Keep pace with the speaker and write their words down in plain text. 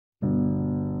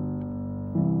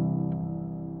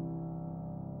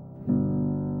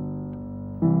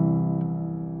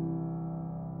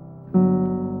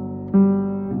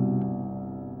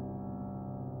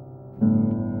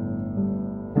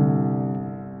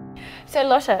So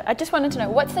Lotte, I just wanted to know,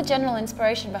 what's the general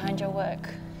inspiration behind your work?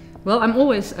 Well, I'm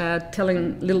always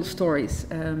telling little stories,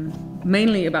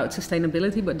 mainly about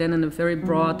sustainability, but then in a very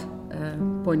broad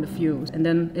point of view. And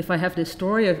then if I have this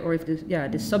story, or if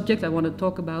this subject I want to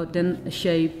talk about, then a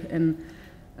shape and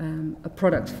a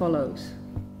product follows.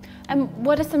 And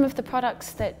what are some of the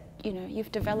products that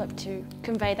you've developed to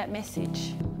convey that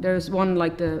message? There's one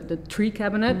like the tree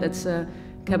cabinet. That's a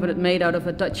cabinet made out of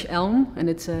a Dutch elm, and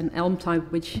it's an elm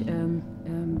type which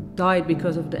died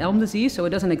because of the elm disease, so it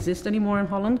doesn't exist anymore in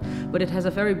Holland, but it has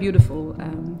a very beautiful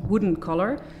wooden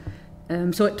color.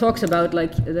 So it talks about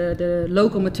like the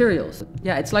local materials.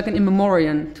 Yeah, it's like an in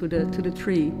memoriam to the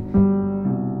tree.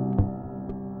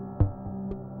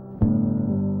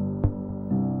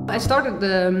 I started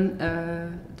the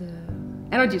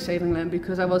energy saving lamp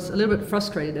because I was a little bit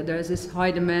frustrated that there is this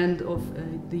high demand of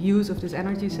the use of this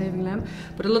energy saving lamp,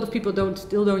 but a lot of people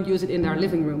still don't use it in their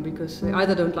living room because they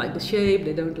either don't like the shape,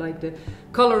 they don't like the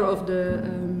color of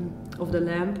the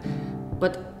lamp,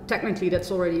 but technically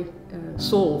that's already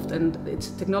solved, and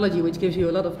it's technology which gives you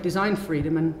a lot of design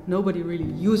freedom and nobody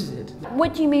really uses it.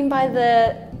 What do you mean by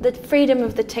the freedom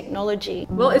of the technology?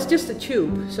 Well, it's just a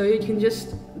tube, so you can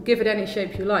just give it any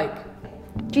shape you like.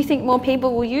 Do you think more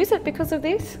people will use it because of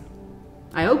this?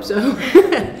 I hope so.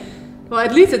 Well,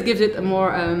 at least it gives it a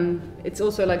more, it's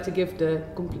also like to give the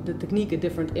technique a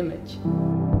different image.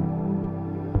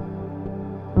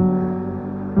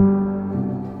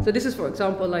 So this is, for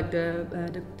example, like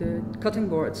the cutting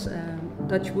boards,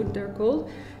 Dutch wood they're called,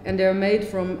 and they're made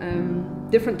from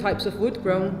different types of wood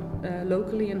grown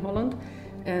locally in Holland.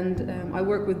 And I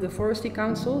work with the Forestry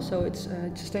Council, so it's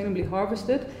sustainably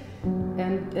harvested.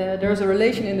 And there's a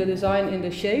relation in the design in the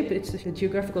shape. It's the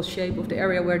geographical shape of the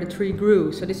area where the tree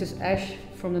grew. So this is ash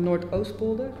from the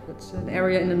Noordoostpolder. That's an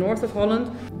area in the north of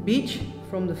Holland. Beech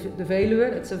from the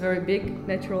Veluwe. That's a very big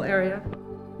natural area.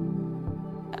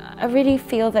 I really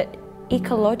feel that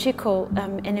ecological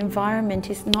and environment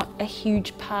is not a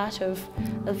huge part of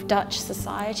Dutch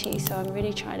society. So I'm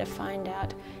really trying to find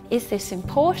out, is this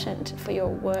important for your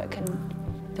work and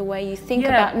the way you think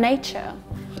about nature?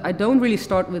 I don't really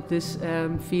start with this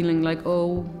feeling like,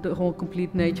 oh, the whole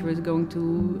complete nature is going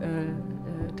to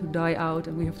die out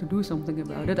and we have to do something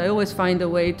about it. I always find a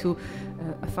way to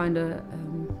find a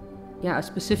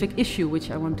specific issue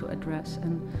which I want to address,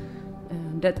 and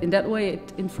that in that way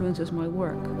it influences my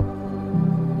work.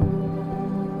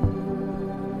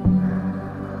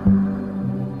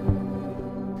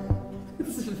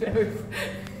 This is very.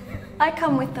 I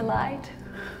come with the light.